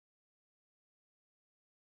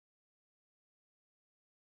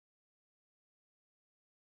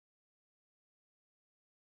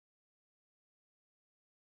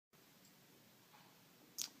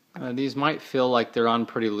These might feel like they're on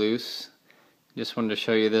pretty loose. Just wanted to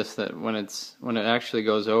show you this, that when it actually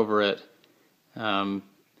goes over it,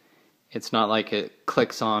 it's not like it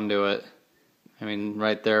clicks onto it. I mean,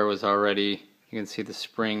 right there was already, you can see the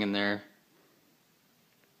spring in there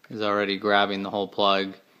is already grabbing the whole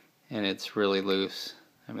plug, and it's really loose.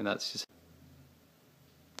 I mean, that's just...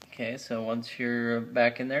 Okay, so once you're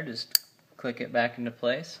back in there, just click it back into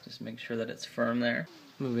place. Just make sure that it's firm there.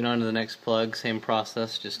 Moving on to the next plug, same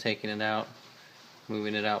process, just taking it out,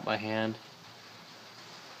 moving it out by hand.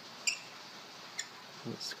 A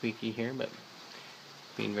little squeaky here, but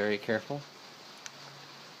being very careful.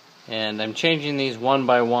 And I'm changing these one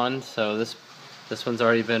by one, so this one's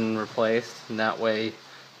already been replaced, and that way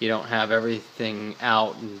you don't have everything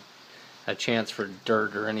out and a chance for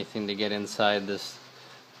dirt or anything to get inside this,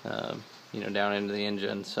 down into the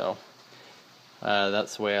engine. So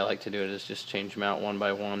that's the way I like to do it, is just change them out one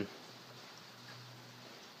by one.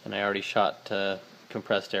 And I already shot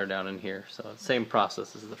compressed air down in here, so same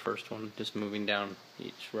process as the first one, just moving down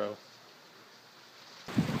each row.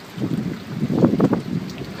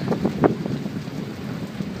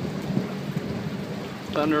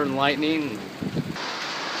 Thunder and lightning.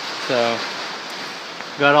 So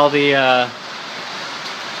got all the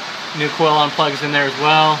new coil on plugs in there as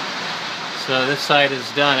well. So this side is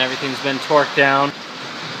done, everything's been torqued down,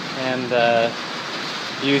 and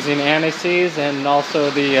using anti-seize and also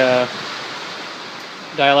the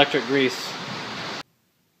dielectric grease.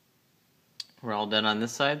 We're all done on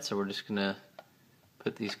this side, so we're just going to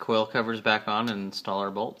put these coil covers back on and install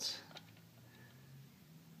our bolts.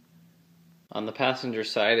 On the passenger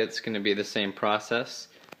side, it's going to be the same process.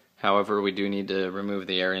 However, we do need to remove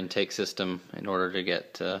the air intake system in order to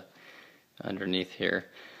get underneath here.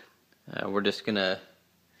 We're just going to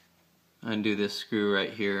undo this screw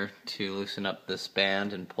right here to loosen up this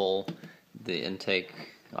band and pull the intake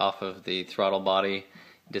off of the throttle body,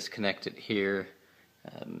 disconnect it here,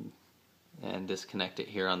 and disconnect it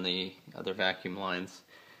here on the other vacuum lines.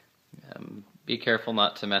 Be careful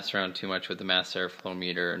not to mess around too much with the mass airflow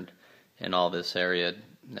meter and all this area.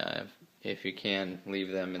 If you can,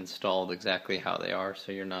 leave them installed exactly how they are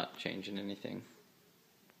so you're not changing anything.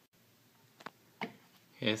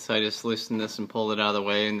 Okay, so I just loosened this and pulled it out of the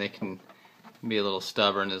way, and they can be a little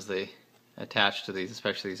stubborn as they attach to these,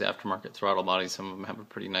 especially these aftermarket throttle bodies. Some of them have a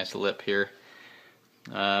pretty nice lip here.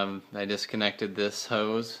 I disconnected this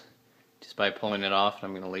hose just by pulling it off, and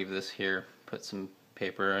I'm going to leave this here, put some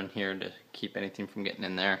paper in here to keep anything from getting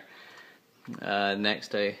in there.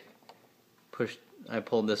 Next I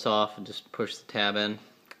pulled this off and just pushed the tab in.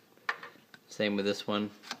 Same with this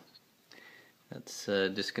one. That's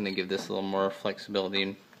just going to give this a little more flexibility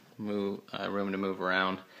and room to move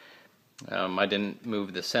around. I didn't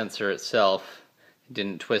move the sensor itself,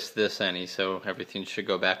 didn't twist this any, so everything should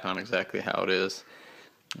go back on exactly how it is.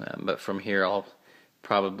 But from here I'll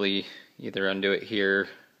probably either undo it here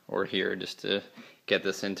or here just to get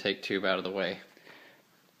this intake tube out of the way.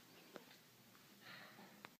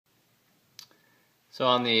 So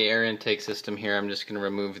on the air intake system here, I'm just going to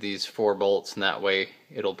remove these 4 bolts, and that way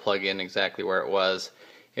it'll plug in exactly where it was.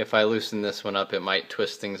 If I loosen this one up, it might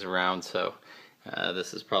twist things around, so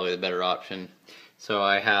this is probably the better option. So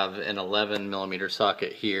I have an 11mm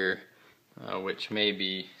socket here, which may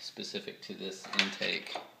be specific to this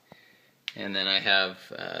intake. And then I have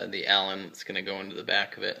the Allen that's going to go into the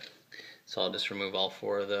back of it. So I'll just remove all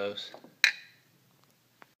 4 of those.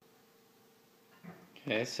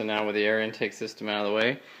 Okay, so now with the air intake system out of the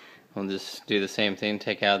way, we'll just do the same thing,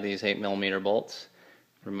 take out these 8mm bolts,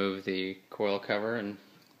 remove the coil cover, and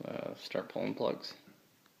start pulling plugs.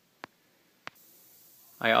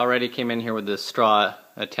 I already came in here with this straw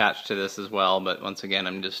attached to this as well, but once again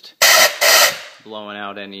I'm just blowing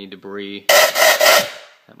out any debris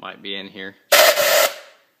that might be in here,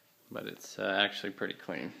 but it's actually pretty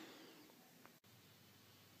clean.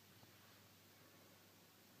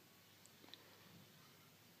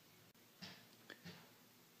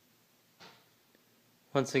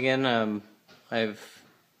 Once again, I've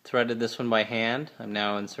threaded this one by hand. I'm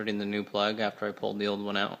now inserting the new plug after I pulled the old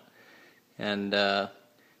one out. And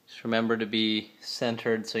just remember to be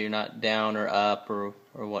centered so you're not down or up or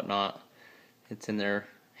whatnot. It's in there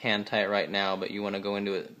hand tight right now, but you want to go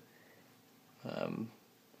into it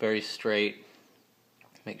very straight.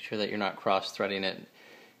 Make sure that you're not cross threading it.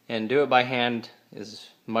 And do it by hand as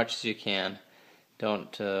much as you can.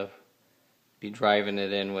 Don't be driving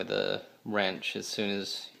it in with a wrench as soon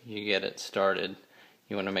as you get it started.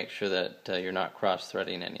 You want to make sure that you're not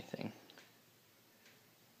cross-threading anything.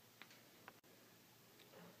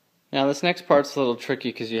 Now this next part's a little tricky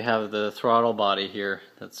because you have the throttle body here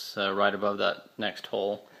that's right above that next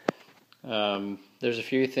hole. There's a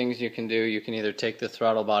few things you can do. You can either take the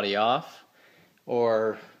throttle body off,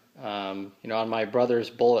 or on my brother's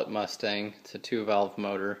Bullet Mustang, it's a 2-valve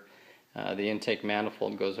motor. The intake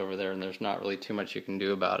manifold goes over there, and there's not really too much you can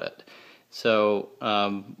do about it. So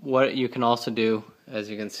what you can also do, as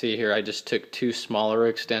you can see here, I just took 2 smaller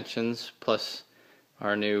extensions plus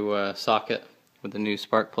our new socket with the new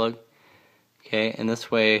spark plug. Okay, and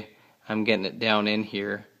this way I'm getting it down in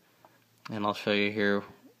here, and I'll show you here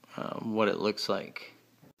what it looks like.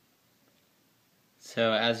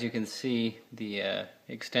 So as you can see, the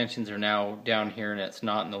extensions are now down here, and it's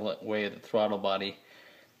not in the way of the throttle body,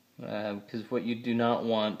 because what you do not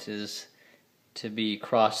want is to be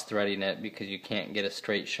cross-threading it, because you can't get a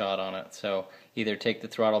straight shot on it. So either take the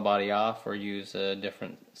throttle body off or use a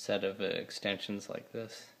different set of extensions like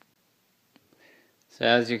this. So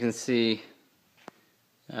as you can see,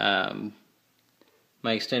 my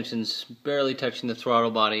extension's barely touching the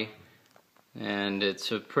throttle body, and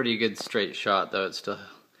it's a pretty good straight shot, though it still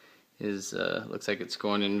is looks like it's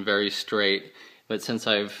going in very straight. But since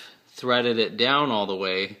I've threaded it down all the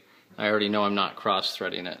way, I already know I'm not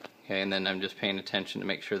cross-threading it. Okay, and then I'm just paying attention to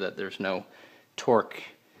make sure that there's no torque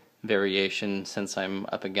variation since I'm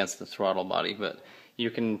up against the throttle body. But you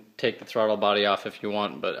can take the throttle body off if you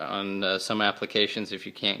want, but on some applications, if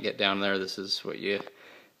you can't get down there, this is what you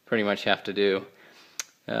pretty much have to do.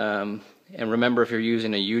 And remember, if you're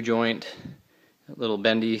using a U-joint, a little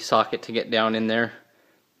bendy socket to get down in there,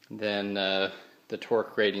 then the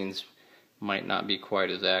torque ratings might not be quite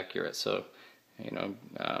as accurate. So,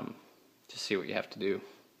 just see what you have to do.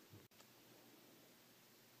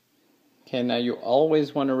 Okay, now you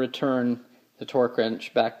always want to return the torque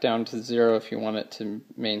wrench back down to 0 if you want it to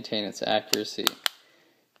maintain its accuracy.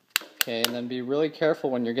 Okay, and then be really careful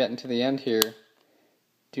when you're getting to the end here.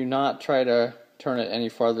 Do not try to turn it any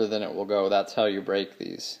farther than it will go. That's how you break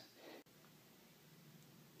these.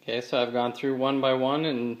 Okay, so I've gone through one by one,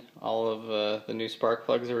 and all of the new spark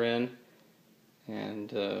plugs are in,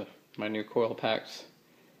 and my new coil packs.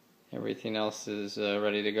 Everything else is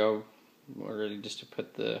ready to go. We're ready just to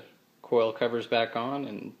put the coil covers back on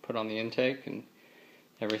and put on the intake, and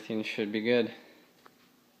everything should be good.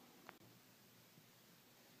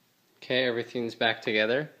 Okay, everything's back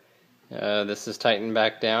together. This is tightened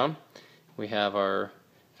back down. We have our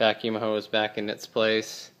vacuum hose back in its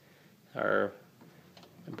place, our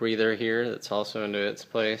breather here that's also into its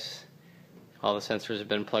place. All the sensors have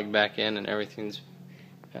been plugged back in, and everything's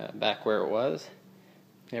back where it was.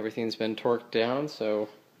 Everything's been torqued down, so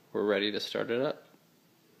we're ready to start it up.